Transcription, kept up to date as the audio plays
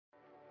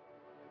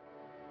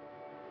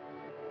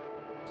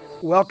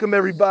Welcome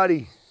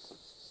everybody.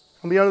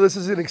 I'm be honest, this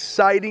is an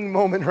exciting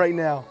moment right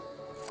now.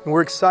 And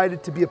we're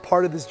excited to be a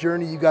part of this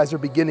journey you guys are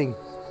beginning.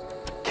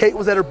 Kate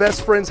was at her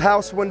best friend's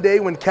house one day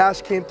when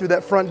Cash came through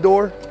that front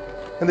door,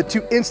 and the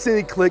two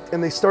instantly clicked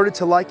and they started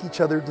to like each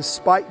other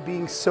despite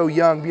being so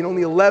young, being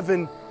only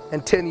 11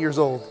 and 10 years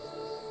old.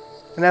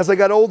 And as they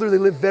got older, they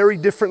lived very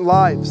different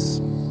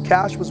lives.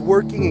 Cash was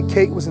working and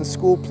Kate was in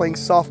school playing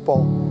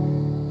softball.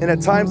 And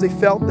at times they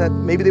felt that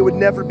maybe they would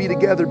never be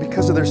together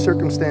because of their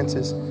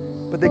circumstances.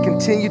 But they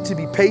continued to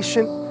be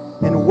patient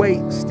and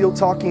wait, still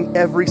talking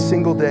every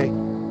single day. You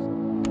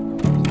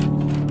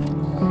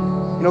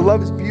know,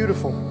 love is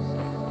beautiful.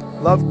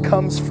 Love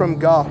comes from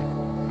God.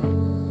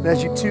 And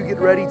as you two get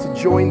ready to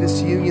join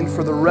this union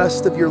for the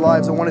rest of your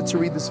lives, I wanted to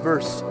read this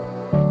verse.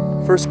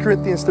 1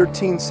 Corinthians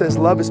 13 says,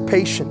 love is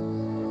patient.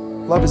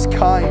 Love is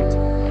kind.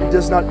 It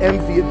does not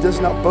envy. It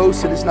does not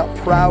boast. It is not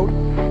proud.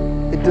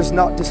 It does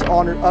not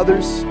dishonor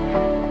others.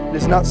 It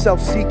is not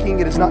self-seeking.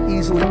 It is not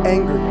easily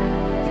angered.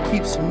 It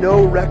keeps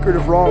no record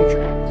of wrong.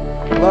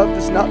 Love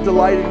does not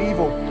delight in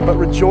evil, but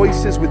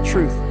rejoices with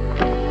truth.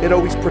 It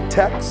always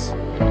protects,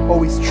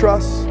 always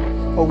trusts,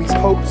 always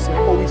hopes, and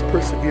always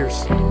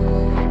perseveres.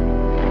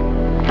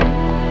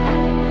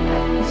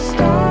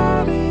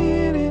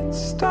 It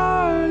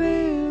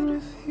started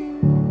with you.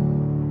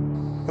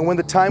 And when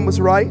the time was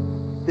right,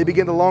 they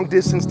began the long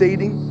distance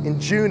dating in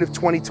June of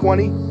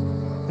 2020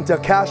 until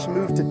Cash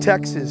moved to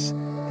Texas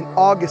in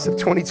August of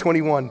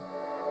 2021.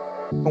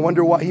 I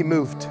wonder why he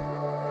moved.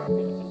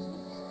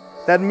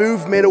 That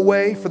move made a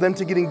way for them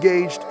to get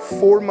engaged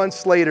 4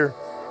 months later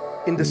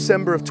in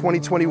December of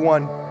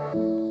 2021.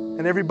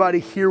 And everybody,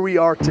 here we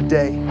are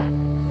today.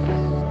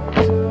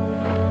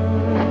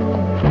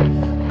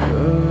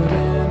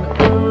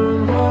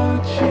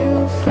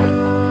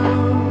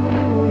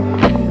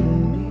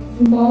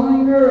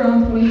 Following her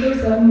around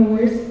 24/7 when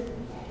we were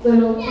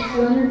little,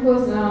 when we're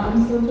close now,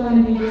 I'm still trying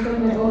to be just like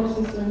my older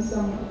sister in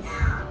some ways.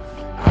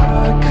 I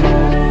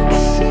couldn't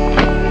see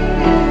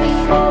it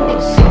for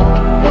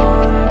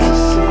someone to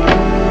see.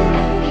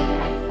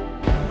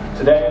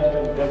 Today has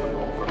been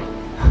difficult for me.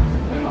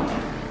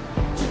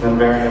 It's been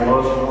very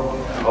emotional,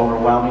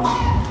 overwhelming,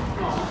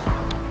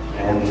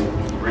 and the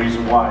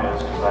reason why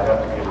is because I have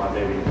to give my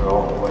baby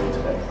girl away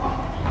today.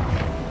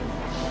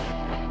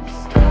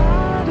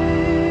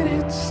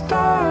 It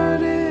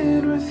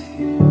started with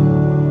you.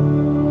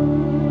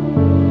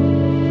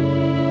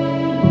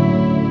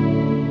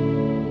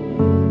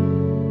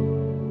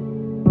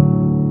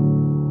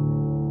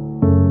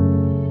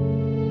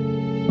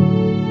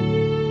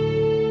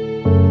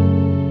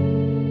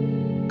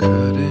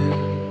 Couldn't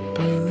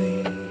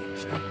believe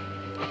it.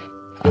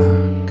 I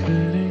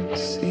couldn't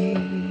see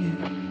it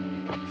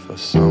for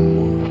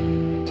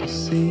someone to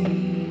see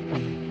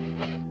me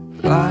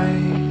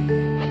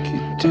like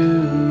you do.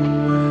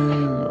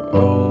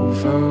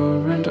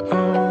 Over and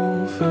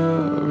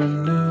over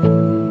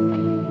anew,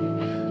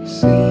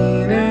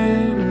 seen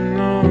and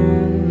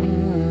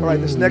known. All right,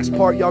 this next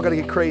part, y'all gotta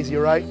get crazy,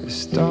 all right?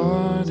 Is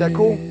that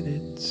cool?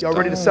 Y'all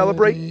ready to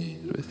celebrate?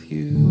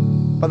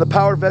 By the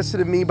power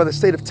vested in me by the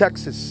state of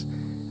Texas,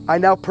 I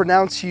now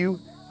pronounce you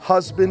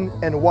husband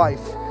and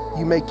wife.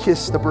 You may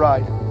kiss the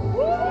bride.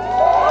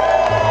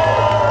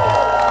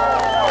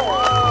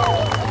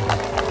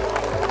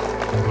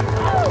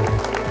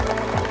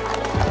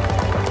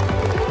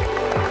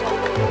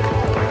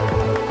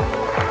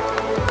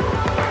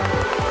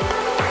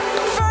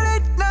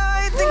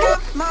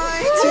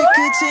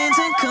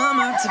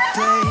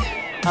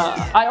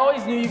 I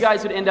always knew you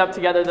guys would end up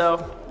together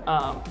though.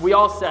 We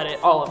all said it,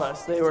 all of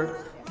us. They were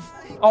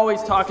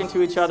always talking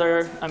to each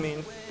other. I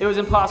mean, it was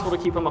impossible to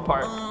keep them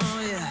apart. Oh,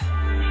 yeah.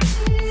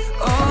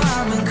 Oh,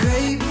 I've been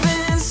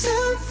craving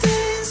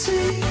something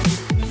sweet.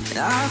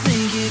 I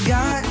think you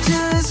got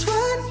just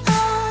what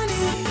I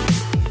need.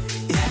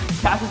 Yeah.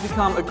 Cash has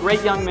become a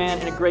great young man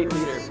and a great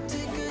leader.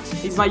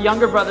 He's my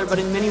younger brother, but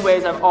in many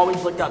ways I've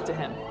always looked up to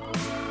him.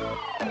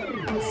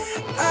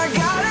 I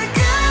got a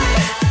good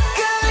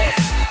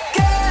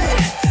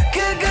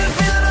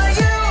feeling on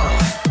you.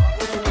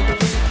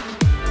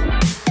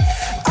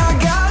 I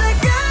got a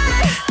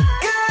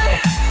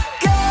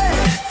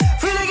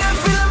really good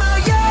feeling on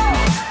you.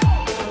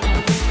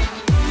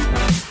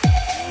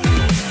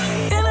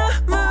 In a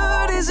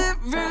mood, is it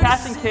really?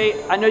 Cash and Kate,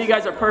 I know you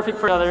guys are perfect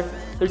for each other.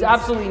 There's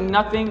absolutely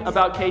nothing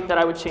about Kate that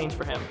I would change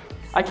for him.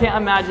 I can't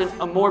imagine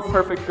a more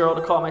perfect girl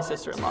to call my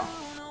sister-in-law.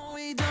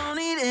 We don't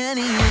need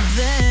any of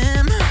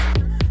them.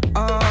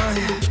 Oh,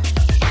 yeah.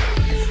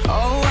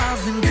 Oh,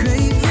 I've been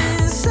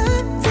craving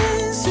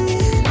something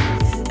sweet,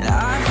 and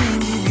I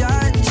think you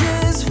got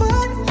just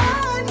what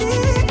I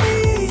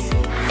need.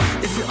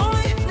 If you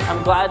only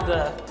I'm glad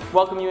to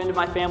welcome you into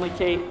my family,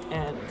 Kate,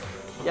 and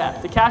yeah,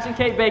 to Cash and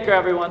Kate Baker,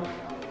 everyone.